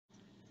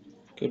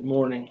Good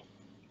morning.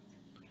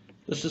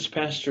 This is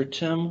Pastor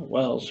Tim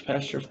Wells,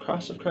 pastor of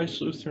Cross of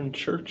Christ Lutheran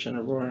Church in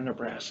Aurora,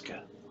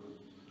 Nebraska.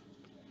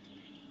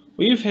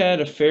 We've had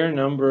a fair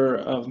number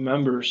of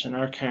members in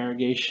our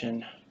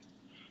congregation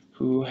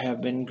who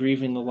have been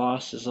grieving the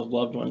losses of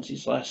loved ones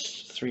these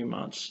last 3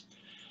 months.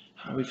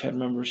 We've had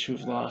members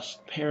who've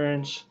lost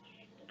parents,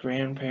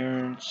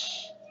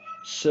 grandparents,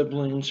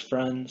 siblings,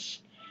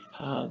 friends.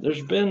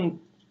 There's been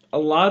a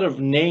lot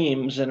of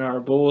names in our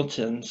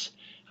bulletins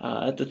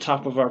at the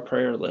top of our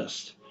prayer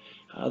list.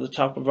 The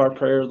top of our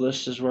prayer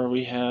list is where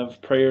we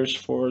have prayers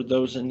for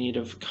those in need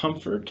of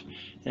comfort,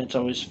 and it's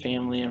always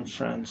family and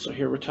friends. So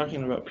here we're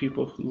talking about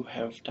people who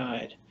have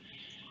died.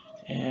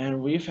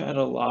 And we've had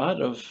a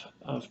lot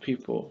of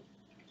people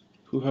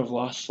who have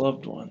lost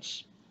loved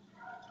ones.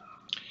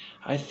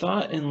 I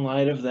thought in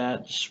light of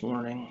that this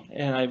morning,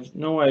 and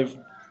I've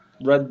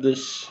read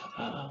this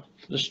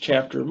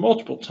chapter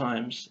multiple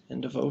times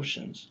in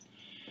devotions,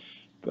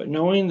 but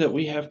knowing that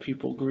we have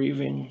people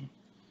grieving,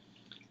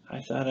 I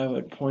thought I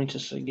would point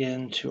us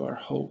again to our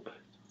hope.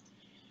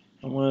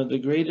 And one of the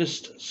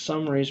greatest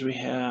summaries we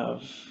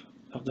have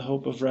of the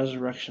hope of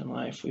resurrection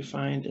life we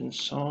find in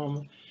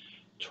Psalm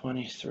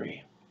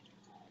 23.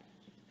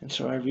 And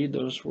so I read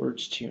those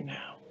words to you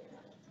now.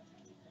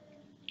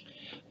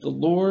 The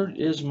Lord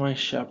is my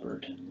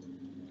shepherd,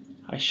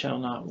 I shall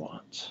not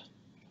want.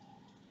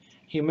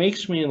 He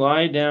makes me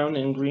lie down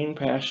in green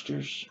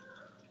pastures.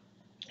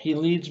 He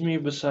leads me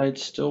beside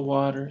still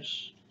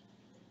waters.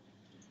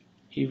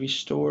 He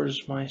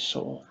restores my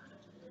soul.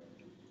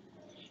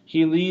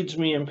 He leads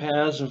me in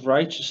paths of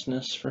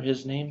righteousness for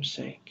his name's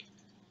sake.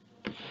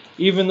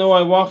 Even though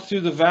I walk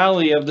through the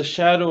valley of the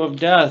shadow of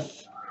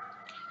death,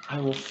 I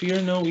will fear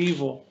no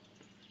evil,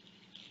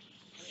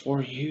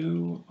 for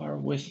you are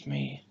with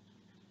me.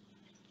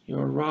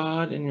 Your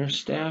rod and your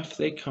staff,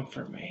 they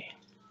comfort me.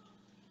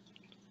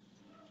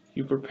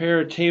 You prepare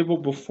a table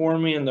before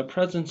me in the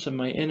presence of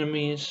my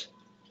enemies.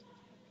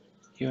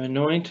 You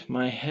anoint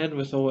my head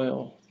with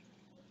oil.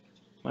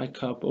 My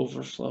cup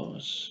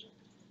overflows.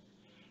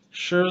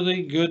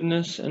 Surely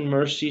goodness and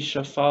mercy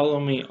shall follow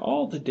me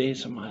all the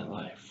days of my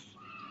life,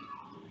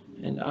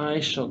 and I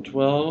shall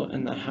dwell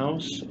in the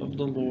house of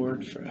the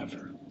Lord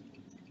forever.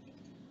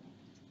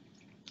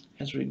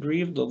 As we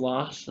grieve the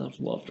loss of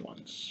loved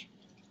ones,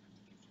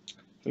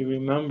 we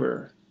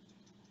remember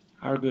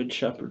our Good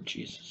Shepherd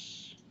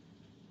Jesus.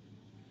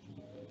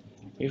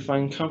 We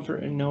find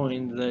comfort in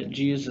knowing that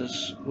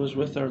Jesus was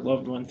with our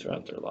loved one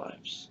throughout their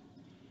lives,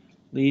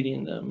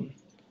 leading them,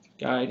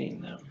 guiding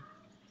them,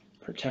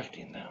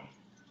 protecting them.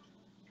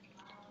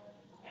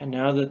 And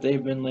now that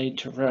they've been laid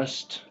to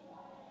rest,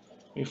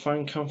 we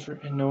find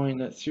comfort in knowing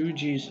that through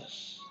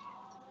Jesus,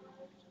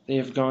 they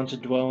have gone to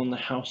dwell in the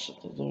house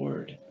of the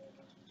Lord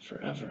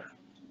forever.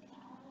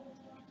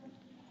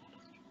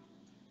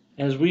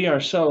 As we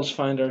ourselves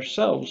find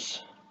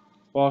ourselves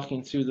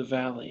walking through the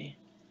valley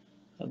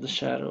of the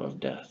shadow of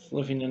death,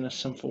 living in a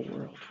sinful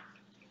world,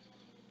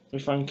 we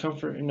find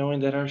comfort in knowing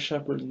that our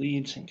shepherd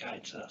leads and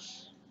guides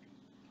us,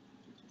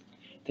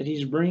 that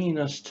he's bringing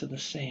us to the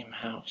same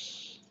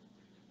house,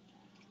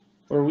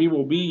 where we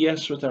will be,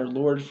 yes, with our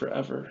Lord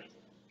forever,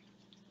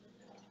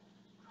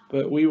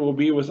 but we will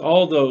be with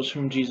all those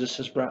whom Jesus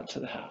has brought to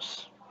the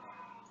house.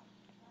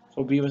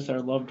 We'll be with our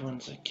loved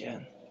ones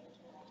again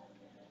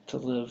to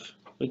live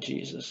with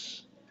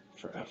Jesus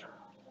forever.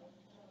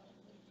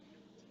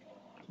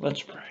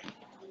 Let's pray.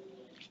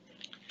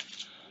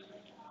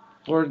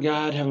 Lord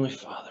God, Heavenly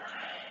Father,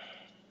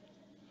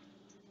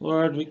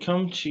 Lord, we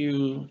come to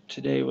you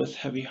today with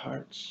heavy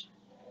hearts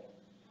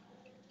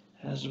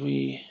as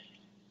we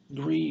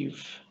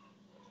grieve,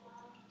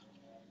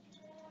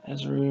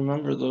 as we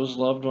remember those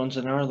loved ones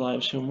in our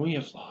lives whom we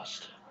have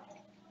lost.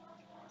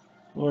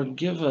 Lord,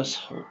 give us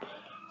hope.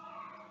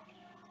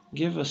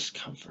 Give us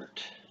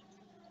comfort.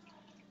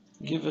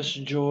 Give us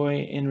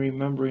joy in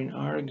remembering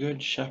our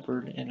Good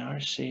Shepherd and our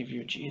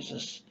Savior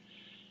Jesus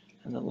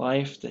and the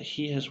life that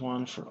he has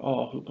won for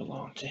all who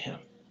belong to him.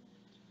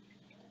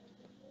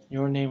 In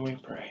your name we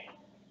pray.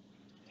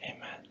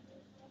 Amen.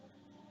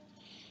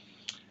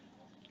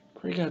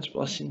 Pray God's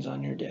blessings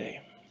on your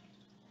day.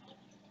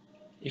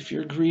 If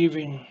you're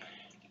grieving,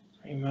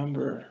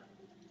 remember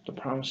the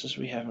promises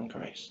we have in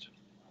Christ.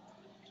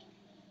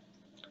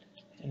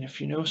 And if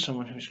you know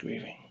someone who's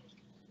grieving,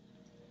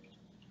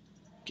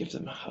 give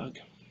them a hug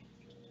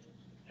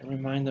and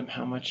remind them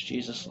how much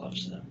Jesus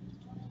loves them.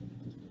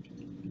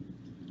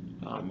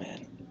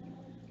 Amen.